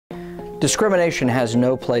Discrimination has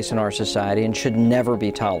no place in our society and should never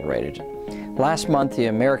be tolerated. Last month, the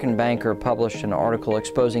American Banker published an article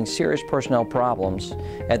exposing serious personnel problems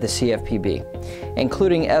at the CFPB,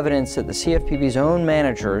 including evidence that the CFPB's own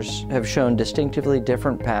managers have shown distinctively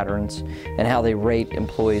different patterns in how they rate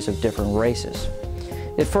employees of different races.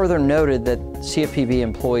 It further noted that CFPB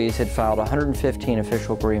employees had filed 115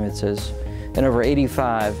 official grievances and over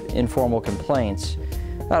 85 informal complaints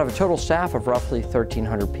out of a total staff of roughly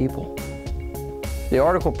 1,300 people. The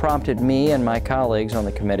article prompted me and my colleagues on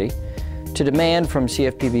the committee to demand from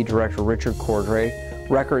CFPB Director Richard Cordray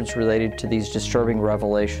records related to these disturbing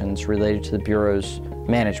revelations related to the Bureau's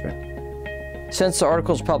management. Since the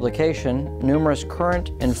article's publication, numerous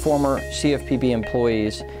current and former CFPB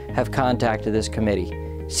employees have contacted this committee,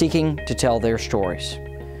 seeking to tell their stories.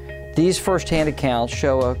 These first-hand accounts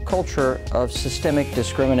show a culture of systemic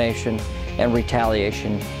discrimination and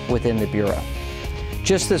retaliation within the Bureau.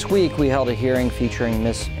 Just this week, we held a hearing featuring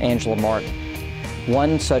Ms. Angela Martin,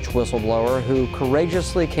 one such whistleblower who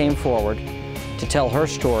courageously came forward to tell her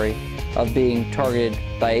story of being targeted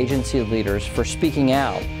by agency leaders for speaking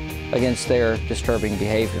out against their disturbing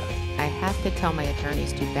behavior. I have to tell my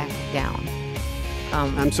attorneys to back down.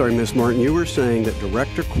 I'm sorry, Ms. Martin, you were saying that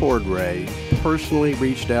Director Cordray personally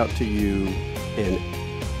reached out to you and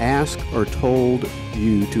asked or told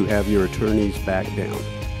you to have your attorneys back down.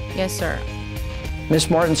 Yes, sir. Ms.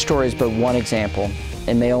 Martin's story is but one example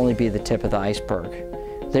and may only be the tip of the iceberg.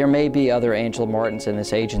 There may be other Angela Martins in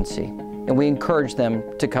this agency, and we encourage them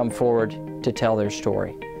to come forward to tell their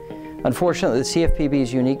story. Unfortunately, the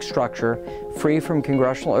CFPB's unique structure, free from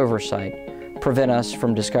congressional oversight, prevent us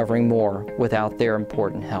from discovering more without their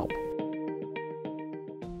important help.